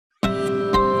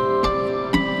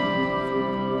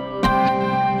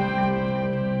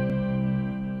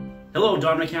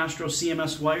Dominic Castro,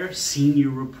 CMSWire, Senior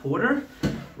Reporter.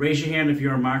 Raise your hand if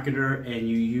you're a marketer and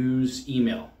you use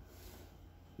email.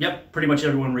 Yep, pretty much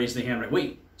everyone raised their hand right.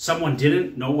 Wait, someone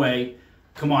didn't? No way.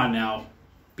 Come on now.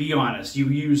 Be honest. You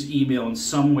use email in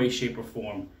some way, shape, or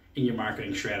form in your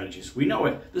marketing strategies. We know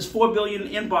it. There's 4 billion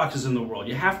inboxes in the world.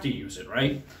 You have to use it,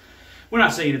 right? We're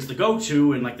not saying it's the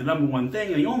go-to and like the number one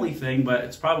thing and the only thing, but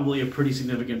it's probably a pretty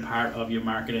significant part of your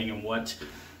marketing and what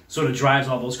sort of drives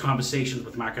all those conversations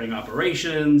with marketing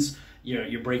operations.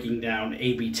 You're breaking down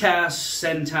A/B tests,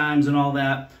 send times, and all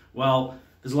that. Well,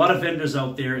 there's a lot of vendors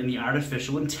out there in the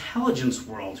artificial intelligence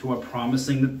world who are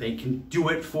promising that they can do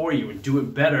it for you and do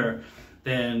it better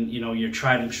than your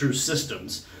tried and true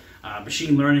systems.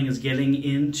 Machine learning is getting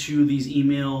into these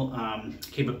email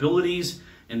capabilities,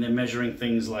 and they're measuring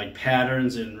things like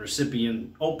patterns in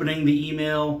recipient opening the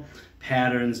email,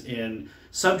 patterns in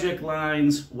subject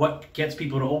lines, what gets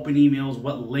people to open emails,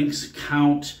 what links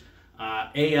count.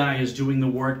 AI is doing the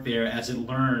work there as it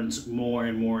learns more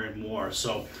and more and more.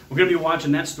 So we're going to be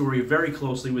watching that story very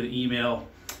closely with email,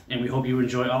 and we hope you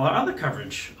enjoy all our other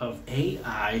coverage of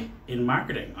AI in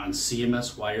marketing on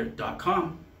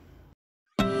CMSWire.com.